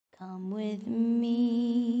Come with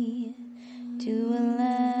me to a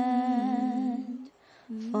land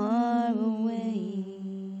far away.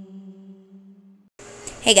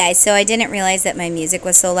 Hey guys, so I didn't realize that my music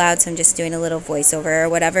was so loud, so I'm just doing a little voiceover or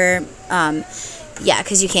whatever. Yeah,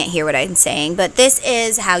 because you can't hear what I'm saying. But this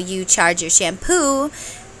is how you charge your shampoo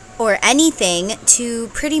or anything to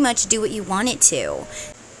pretty much do what you want it to.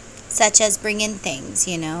 Such as bring in things,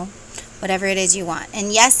 you know, whatever it is you want.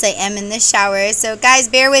 And yes, I am in the shower, so guys,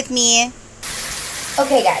 bear with me.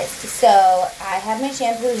 Okay guys, so I have my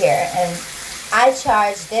shampoo here, and I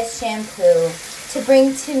charge this shampoo to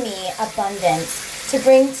bring to me abundance, to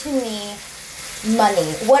bring to me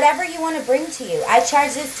money, whatever you want to bring to you. I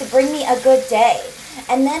charge this to bring me a good day.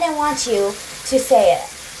 And then I want you to say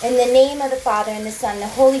it. In the name of the Father, and the Son, and the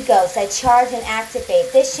Holy Ghost, I charge and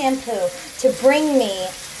activate this shampoo to bring me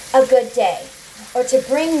a good day. Or to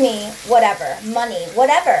bring me whatever, money,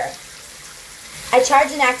 whatever. I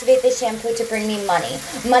charge and activate this shampoo to bring me money.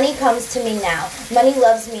 Money comes to me now. Money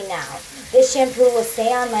loves me now. This shampoo will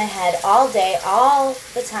stay on my head all day, all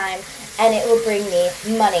the time, and it will bring me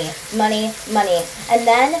money, money, money. And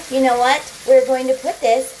then, you know what? We're going to put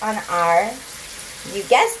this on our, you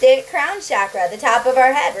guessed it, crown chakra, the top of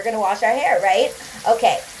our head. We're going to wash our hair, right?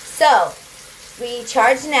 Okay, so we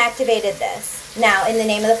charged and activated this. Now, in the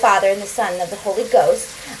name of the Father, and the Son, and of the Holy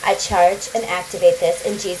Ghost, I charge and activate this.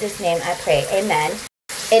 In Jesus' name I pray. Amen.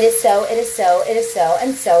 It is so, it is so, it is so,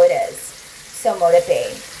 and so it is. So mote it be.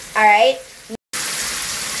 Alright?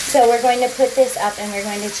 So we're going to put this up, and we're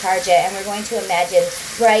going to charge it, and we're going to imagine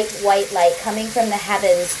bright white light coming from the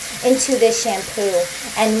heavens into this shampoo.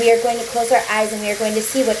 And we are going to close our eyes, and we are going to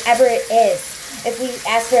see whatever it is. If we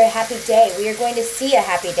ask for a happy day, we are going to see a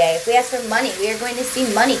happy day. If we ask for money, we are going to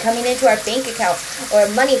see money coming into our bank account or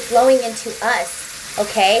money flowing into us,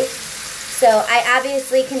 okay? So I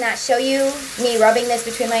obviously cannot show you me rubbing this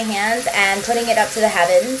between my hands and putting it up to the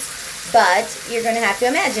heavens, but you're going to have to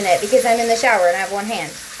imagine it because I'm in the shower and I have one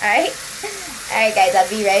hand, all right? All right, guys, I'll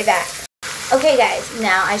be right back. Okay guys,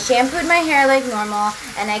 now I shampooed my hair like normal,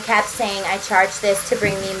 and I kept saying I charged this to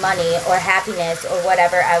bring me money or happiness or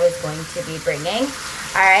whatever I was going to be bringing.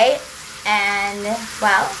 Alright? And,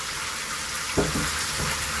 well,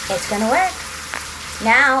 it's gonna work.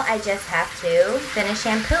 Now I just have to finish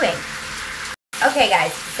shampooing. Okay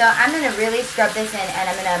guys, so I'm gonna really scrub this in, and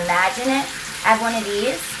I'm gonna imagine it. I have one of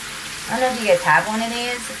these. I don't know if you guys have one of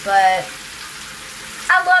these, but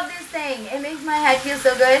I love this thing. It makes my head feel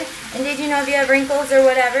so good. And did you know if you have wrinkles or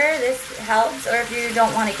whatever, this helps? Or if you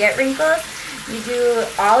don't want to get wrinkles, you do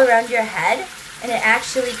all around your head, and it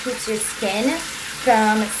actually keeps your skin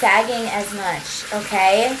from sagging as much,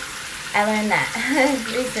 okay? I learned that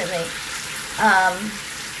recently.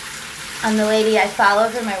 I'm the lady I follow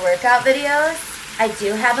for my workout videos. I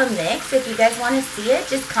do have a mix. If you guys want to see it,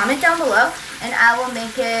 just comment down below, and I will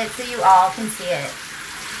make it so you all can see it.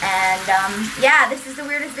 And, yeah, this is the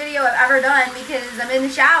weirdest video I've ever done because I'm in the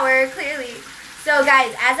shower, clearly. So,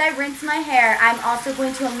 guys, as I rinse my hair, I'm also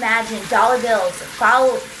going to imagine dollar bills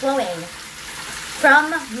flowing from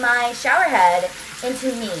my shower head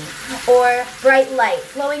into me. Or bright light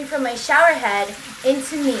flowing from my shower head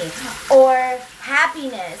into me. Or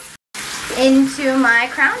happiness into my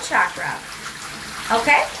crown chakra.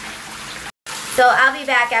 Okay? So, I'll be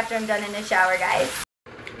back after I'm done in the shower, guys.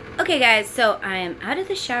 Okay guys, so I am out of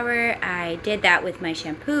the shower. I did that with my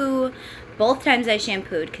shampoo. Both times I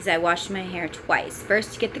shampooed because I washed my hair twice.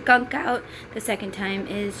 First to get the gunk out. The second time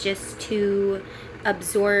is just to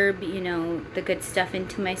absorb, you know, the good stuff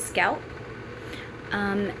into my scalp.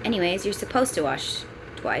 Anyways, you're supposed to wash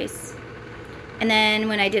twice. And then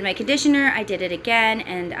when I did my conditioner, I did it again,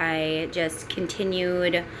 and I just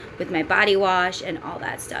continued with my body wash and all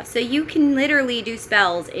that stuff. So you can literally do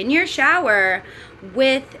spells in your shower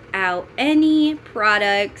without any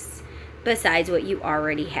products besides what you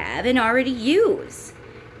already have and already use.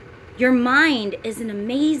 Your mind is an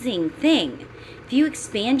amazing thing. If you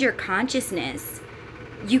expand your consciousness,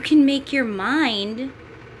 you can make your mind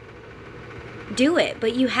do it,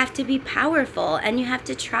 but you have to be powerful, and you have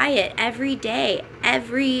to try it every day.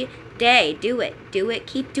 Do it,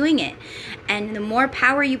 keep doing it. And the more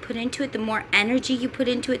power you put into it, the more energy you put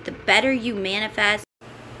into it, the better you manifest.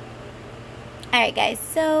 Alright guys,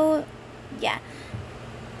 so yeah,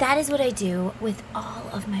 that is what I do with all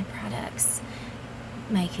of my products.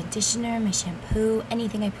 My conditioner, my shampoo,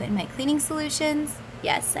 anything I put in my cleaning solutions.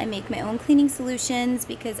 Yes, I make my own cleaning solutions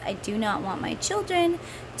because I do not want my children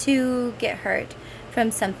to get hurt from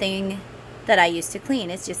something that I used to clean.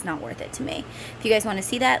 It's just not worth it to me. If you guys want to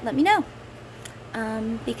see that, let me know.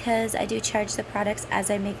 because I do charge the products as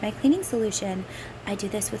I make my cleaning solution. I do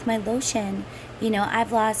this with my lotion. You know,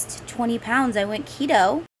 I've lost 20 pounds. I went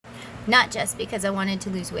keto. Not just because I wanted to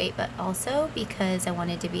lose weight, but also because I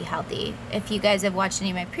wanted to be healthy. If you guys have watched any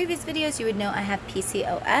of my previous videos, you would know I have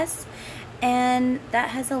PCOS, and that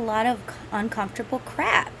has a lot of uncomfortable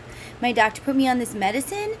crap. My doctor put me on this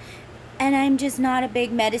medicine, and I'm just not a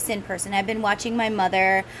big medicine person. I've been watching my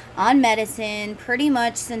mother on medicine pretty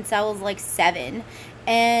much since I was like 7.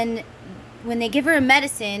 And when they give her a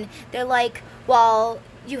medicine, they're like, well,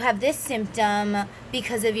 you have this symptom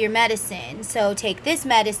because of your medicine, so take this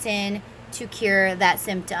medicine to cure that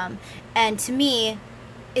symptom. And to me,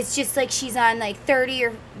 it's just like she's on like 30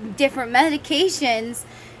 or different medications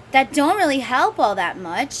that don't really help all that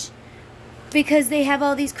much because they have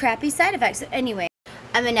all these crappy side effects. Anyway,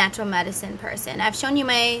 I'm a natural medicine person. I've shown you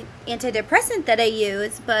my antidepressant that I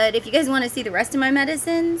use, but if you guys want to see the rest of my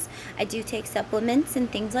medicines, I do take supplements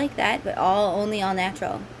and things like that, but only all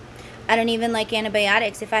natural. I don't even like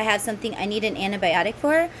antibiotics. If I have something I need an antibiotic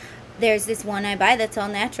for, there's this one I buy that's all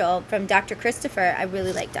natural from Dr. Christopher. I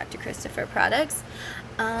really like Dr. Christopher products.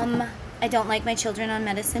 I don't like my children on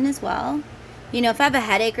medicine as well. You know, if I have a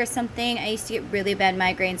headache or something, I used to get really bad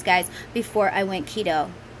migraines, guys, before I went keto.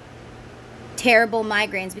 Terrible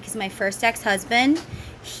migraines because my first ex-husband,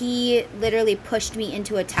 he literally pushed me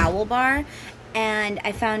into a towel bar, and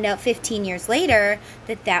I found out 15 years later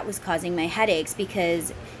that that was causing my headaches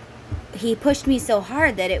because he pushed me so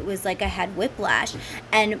hard that it was like I had whiplash,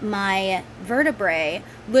 and my vertebrae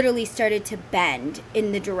literally started to bend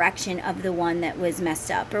in the direction of the one that was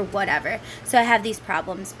messed up or whatever. So I have these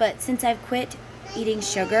problems. But since I've quit eating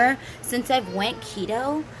sugar, since I've went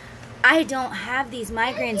keto, I don't have these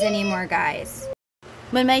migraines anymore, guys.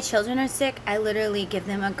 When my children are sick, I literally give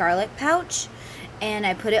them a garlic pouch, and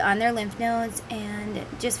I put it on their lymph nodes, and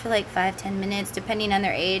just for like 5-10 minutes, depending on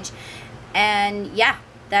their age. And yeah,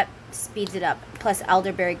 that speeds it up. Plus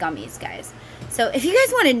elderberry gummies, guys. So if you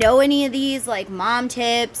guys want to know any of these, like mom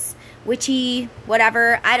tips, witchy,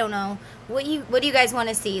 whatever, I don't know, what do you guys want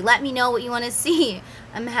to see? Let me know what you want to see.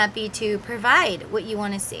 I'm happy to provide what you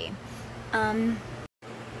want to see.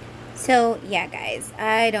 So yeah, guys,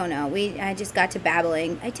 I don't know, I just got to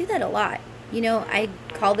babbling. I do that a lot, you know. I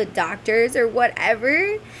call the doctors or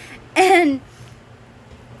whatever, and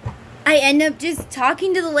I end up just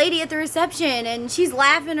talking to the lady at the reception, and she's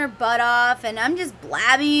laughing her butt off, and I'm just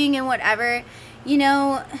blabbing and whatever. You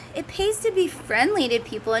know, it pays to be friendly to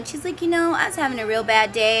people. And she's like, you know, I was having a real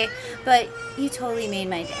bad day, but you totally made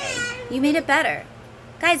my day. You made it better.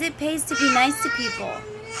 Guys, it pays to be nice to people.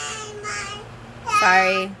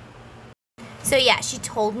 Sorry. So yeah, she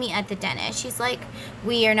told me at the dentist, she's like,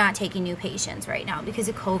 we are not taking new patients right now because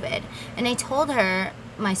of COVID. And I told her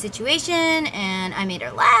my situation, and I made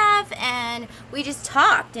her laugh, and we just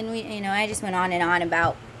talked, and we, you know, I just went on and on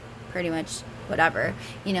about pretty much whatever,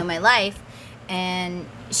 you know, my life. And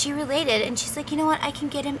she related, and she's like, you know what, I can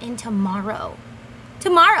get him in tomorrow.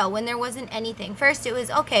 Tomorrow, when there wasn't anything. First it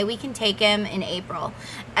was, okay, we can take him in April,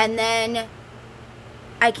 and then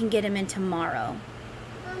I can get him in tomorrow.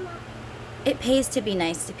 It pays to be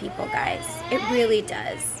nice to people, guys. It really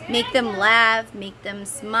does. Make them laugh, make them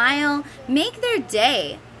smile, make their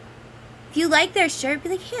day. If you like their shirt, be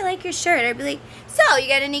like, hey, I like your shirt. Or be like, so, you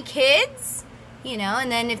got any kids? You know,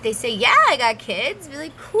 and then if they say, yeah, I got kids, be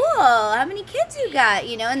like, cool, how many kids you got?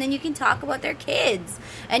 You know, and then you can talk about their kids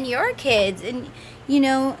and your kids. And, you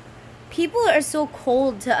know, people are so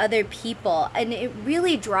cold to other people, and it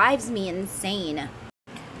really drives me insane.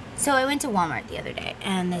 So I went to Walmart the other day,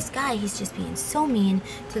 and this guy, he's just being so mean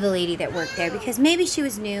to the lady that worked there because maybe she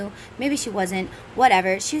was new, maybe she wasn't,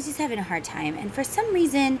 whatever. She was just having a hard time. And for some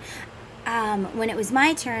reason, when it was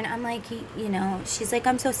my turn, I'm like, you know, she's like,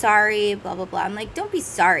 I'm so sorry, blah, blah, blah. I'm like, don't be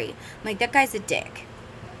sorry. I'm like, that guy's a dick.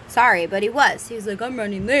 Sorry, but he was. He was like, I'm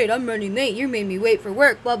running late. You made me wait for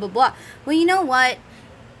work, blah, blah, blah. Well, you know what?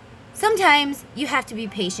 Sometimes you have to be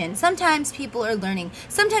patient. Sometimes people are learning.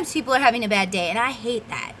 Sometimes people are having a bad day, and I hate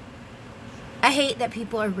that. I hate that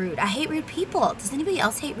people are rude. I hate rude people. Does anybody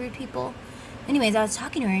else hate rude people? Anyways, I was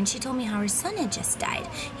talking to her, and she told me how her son had just died.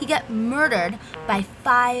 He got murdered by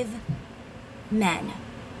 5 men.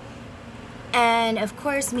 And of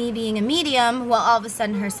course, me being a medium, well, all of a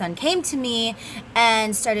sudden her son came to me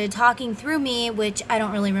and started talking through me, which I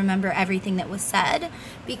don't really remember everything that was said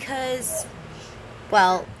because,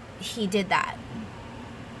 well, he did that.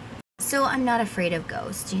 So I'm not afraid of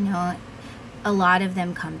ghosts, you know. A lot of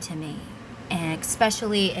them come to me. And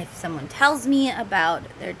especially if someone tells me about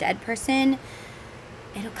their dead person,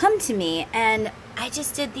 it'll come to me. And I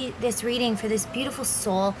just did this reading for this beautiful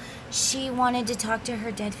soul. She wanted to talk to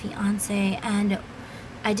her dead fiance, and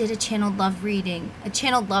I did a channeled love reading, a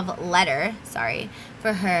channeled love letter, sorry,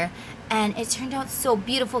 for her. And it turned out so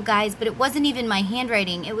beautiful, guys, but it wasn't even my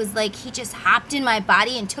handwriting. It was like he just hopped in my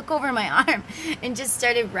body and took over my arm and just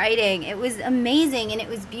started writing. It was amazing, and it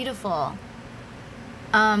was beautiful.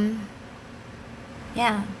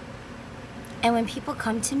 Yeah. And when people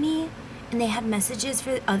come to me and they have messages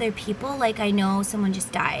for other people, like I know someone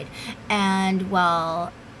just died, and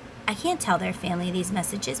well, I can't tell their family these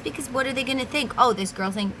messages because what are they going to think? Oh, this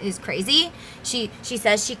girl thing is crazy. She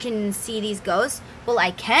says she can see these ghosts. Well,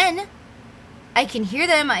 I can hear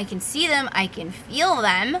them. I can see them. I can feel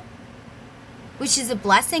them, which is a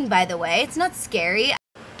blessing, by the way. It's not scary.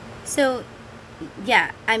 So,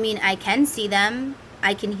 yeah, I mean, I can see them.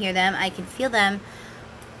 I can hear them. I can feel them.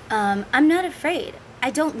 I'm not afraid. I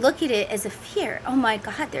don't look at it as a fear. Oh my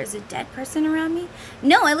God, there's a dead person around me.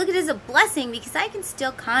 No, I look at it as a blessing because I can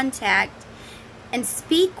still contact and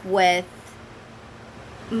speak with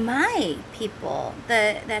my people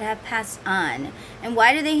that have passed on. And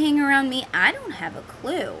why do they hang around me? I don't have a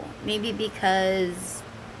clue. Maybe because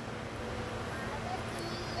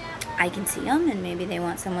I can see them and maybe they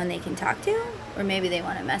want someone they can talk to, or maybe they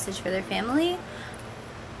want a message for their family.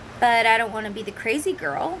 But I don't want to be the crazy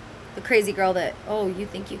girl. The crazy girl that, oh, you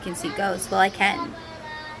think you can see ghosts. Well, I can.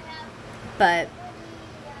 But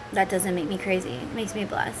that doesn't make me crazy. It makes me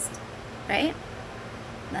blessed. Right?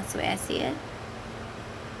 That's the way I see it.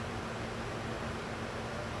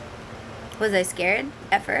 Was I scared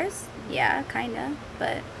at first? Yeah, kinda.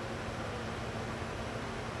 But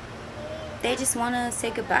they just want to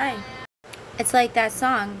say goodbye. It's like that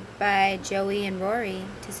song by Joey and Rory,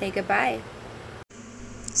 To Say Goodbye.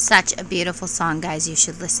 Such a beautiful song, guys. You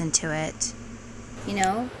should listen to it. You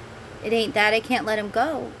know, it ain't that I can't let him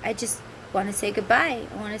go. I just want to say goodbye.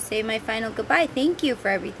 I want to say my final goodbye. Thank you for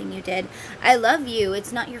everything you did. I love you.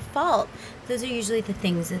 It's not your fault. Those are usually the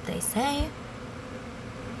things that they say.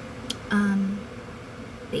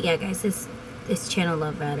 But yeah, guys, this channel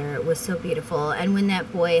love letter was so beautiful. And when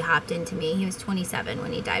that boy hopped into me, he was 27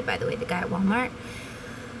 when he died, by the way, the guy at Walmart.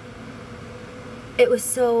 It was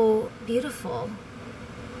so beautiful.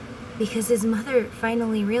 Because his mother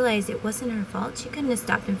finally realized it wasn't her fault. She couldn't have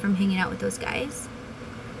stopped him from hanging out with those guys.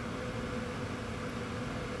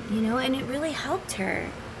 You know, and it really helped her.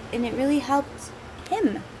 And it really helped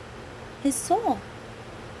him, his soul,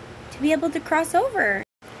 to be able to cross over.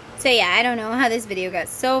 So yeah, I don't know how this video got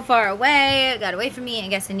so far away. It got away from me. I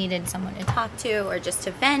guess I needed someone to talk to or just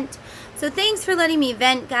to vent. So thanks for letting me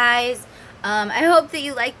vent, guys. I hope that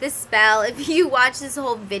you like this spell. If you watch this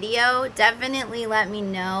whole video, definitely let me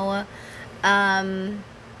know. Guys,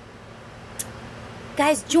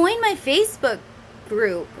 join my Facebook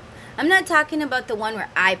group. I'm not talking about the one where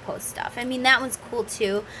I post stuff. I mean, that one's cool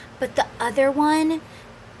too. But the other one,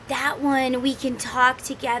 that one, we can talk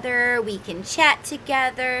together. We can chat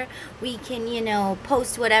together. We can, you know,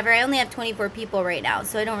 post whatever. I only have 24 people right now,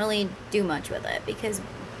 so I don't really do much with it because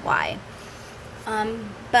why?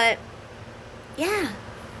 But yeah,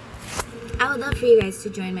 I would love for you guys to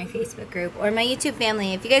join my Facebook group or my YouTube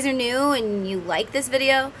family. If you guys are new and you like this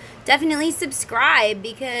video, definitely subscribe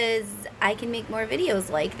because I can make more videos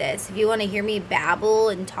like this. If you want to hear me babble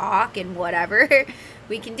and talk and whatever,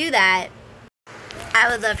 we can do that. I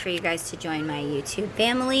would love for you guys to join my YouTube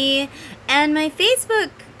family and my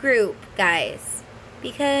Facebook group, guys,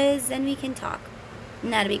 because then we can talk,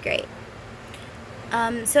 and that'd be great.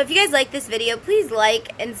 So if you guys like this video, please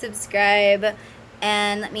like and subscribe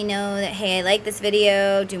and let me know that, hey, I like this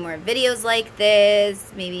video, do more videos like this.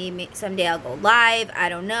 Maybe someday I'll go live. I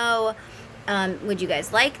don't know. Would you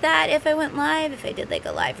guys like that if I went live? If I did like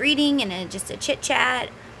a live reading and just a chit chat?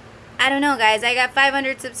 I don't know, guys. I got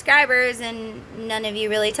 500 subscribers and none of you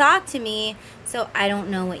really talk to me. So I don't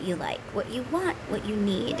know what you like, what you want, what you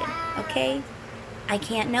need. Okay? I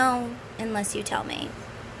can't know unless you tell me.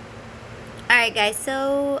 Alright guys,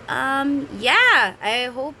 so yeah,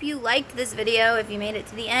 I hope you liked this video. If you made it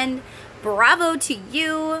to the end, bravo to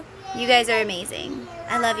you. You guys are amazing.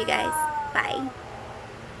 I love you guys. Bye.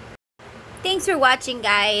 Thanks for watching,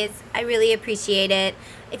 guys. I really appreciate it.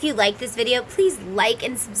 If you like this video, please like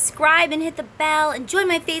and subscribe and hit the bell and join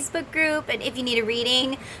my Facebook group. And if you need a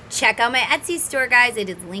reading, check out my Etsy store, guys. It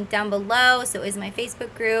is linked down below. So is my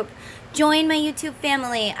Facebook group. Join my YouTube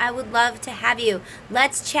family. I would love to have you.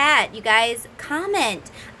 Let's chat. You guys, comment.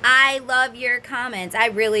 I love your comments. I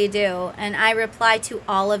really do. And I reply to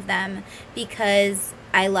all of them because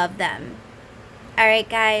I love them. All right,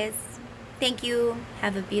 guys. thank you.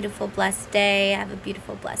 Have a beautiful, blessed day. Have a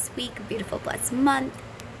beautiful, blessed week. A beautiful, blessed month.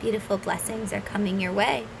 Beautiful blessings are coming your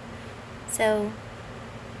way. So,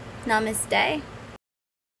 namaste.